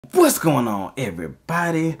What's going on,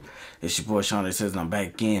 everybody? It's your boy Sean that says I'm back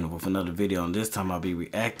again with another video, and this time I'll be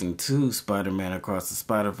reacting to Spider-Man Across the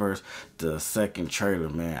Spider-Verse, the second trailer.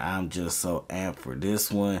 Man, I'm just so amped for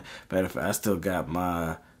this one. Matter of fact, I still got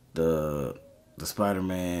my the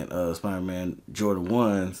Spider-Man Jordan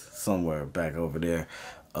 1s somewhere back over there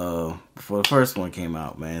before the first one came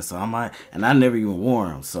out, man. So I might, and I never even wore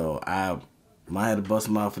them, so I might have to bust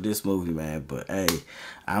them out for this movie, man. But hey,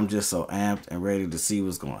 I'm just so amped and ready to see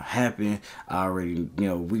what's gonna happen. I already,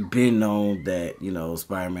 we've been known that,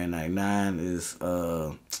 Spider-Man 99 is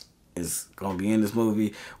gonna be in this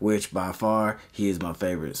movie, which by far he is my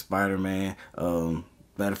favorite Spider-Man.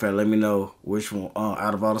 Matter of fact, let me know which one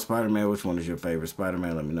out of all the Spider-Man, which one is your favorite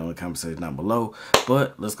Spider-Man. Let me know in the comment section down below.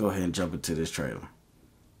 But let's go ahead and jump into this trailer.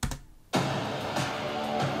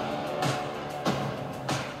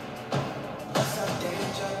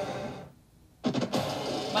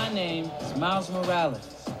 My name is Miles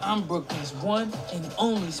Morales. I'm Brooklyn's one and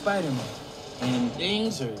only Spider-Man. And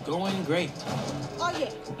things are going great. Oh,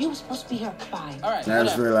 yeah. You were supposed to be here at 5. All right. I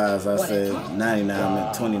just realized I said 99, I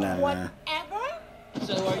meant 2099. Whatever.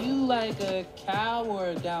 So are you like a cow or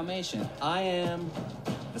a Dalmatian? I am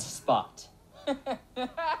the Spot.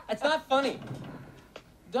 It's not funny.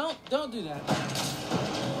 Don't do that.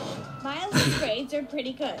 Miles' grades are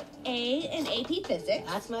pretty good. A in AP Physics.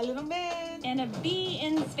 That's my little man. And a B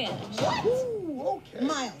in Spanish. What? Ooh, okay.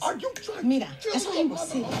 Miles. Are you trying Mira, to eso es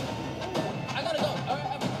imposible. I gotta go. All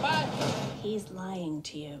right, bye. He's lying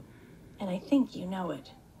to you. And I think you know it.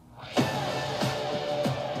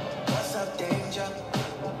 What's up, danger?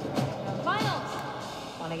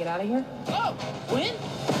 Miles! Want to get out of here? Oh, when?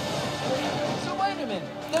 So wait a minute.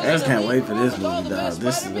 I just can't wait for this movie, dog.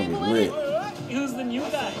 This is gonna be lit. Who's the new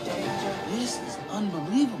guy? This is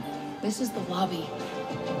unbelievable. This is the lobby.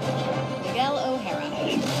 Miguel O'Hara.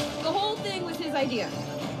 The whole thing was his idea.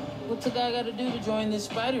 What's a guy got to do to join this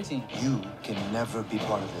spider team? You can never be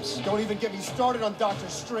part of this. Don't even get me started on Doctor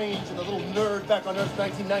Strange and the little nerd back on Earth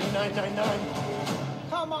 1999.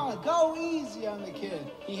 Come on, go easy on the kid.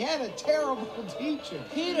 He had a terrible teacher.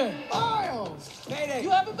 Peter, Miles! you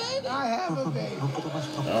have a baby? I have a baby.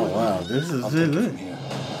 Oh wow, this is I'll take it lit. from here.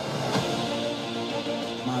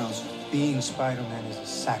 Miles, being Spider-Man is a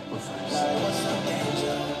sacrifice. What's up,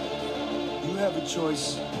 danger? You have a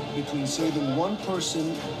choice between saving one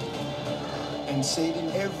person and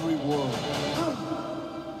saving every world.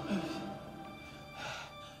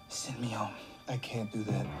 Send me home. I can't do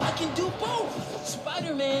that. I can do both.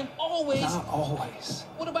 Spider-Man always. Not always.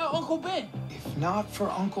 What about Uncle Ben? If not for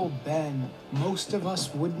Uncle Ben, most of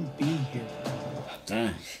us wouldn't be here.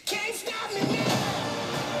 Dang. Can't stop me now!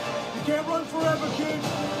 You can't run forever, kid.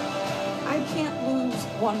 I can't lose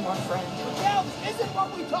one more friend. Else isn't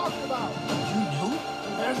what we talked about. You knew?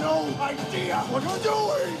 There's no idea what you're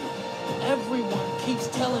doing. Everyone keeps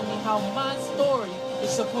telling me how my story is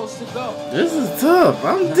supposed to go. This is tough.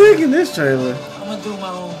 I'm digging this trailer. I'm gonna do my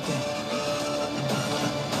own thing.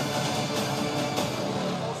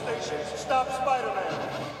 All stations, stop Spider-Man.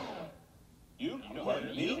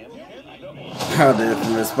 How did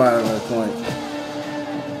from the Spider-Man point?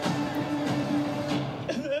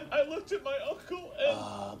 And then I looked at my uncle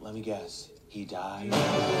and... Let me guess. He died.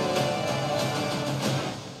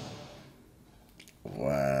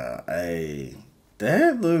 Wow, hey,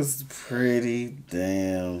 that looks pretty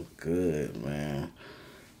damn good, man.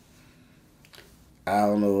 I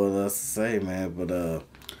don't know what else to say, man, but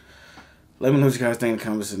let me know what you guys think in the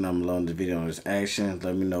comments down below on the video on this action.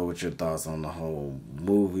 Let me know what your thoughts on the whole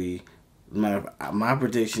movie. My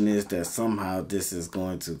prediction is that somehow this is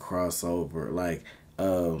going to cross over, like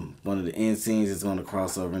one of the end scenes is going to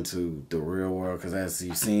cross over into the real world, because as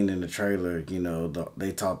you've seen in the trailer,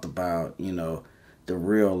 they talked about, the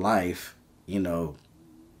real life,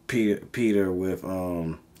 Peter with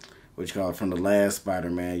what you call it, from the last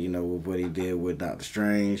Spider-Man, with what he did with Doctor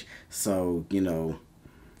Strange. So,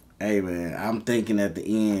 hey man, I'm thinking at the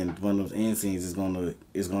end, one of those end scenes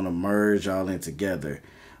is gonna merge all in together.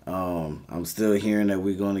 I'm still hearing that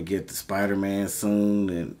we're gonna get the Spider-Man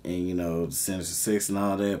soon, and Sinister Six and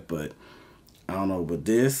all that, but I don't know. But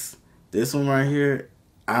this one right here,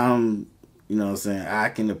 I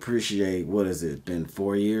can appreciate, what has it been,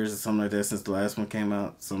 4 years or something like that since the last one came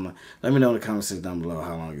out? Let me know in the comments section down below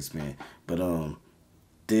how long it's been. But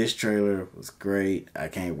this trailer was great. I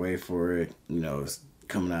can't wait for it. It's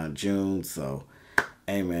coming out in June, so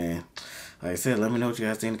hey man, like I said, let me know what you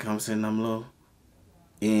guys think in the comments section down below.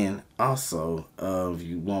 And also, if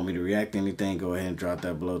you want me to react to anything, go ahead and drop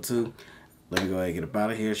that below too. Let me go ahead and get up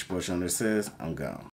out of here. It's your boy Sean that says I'm gone.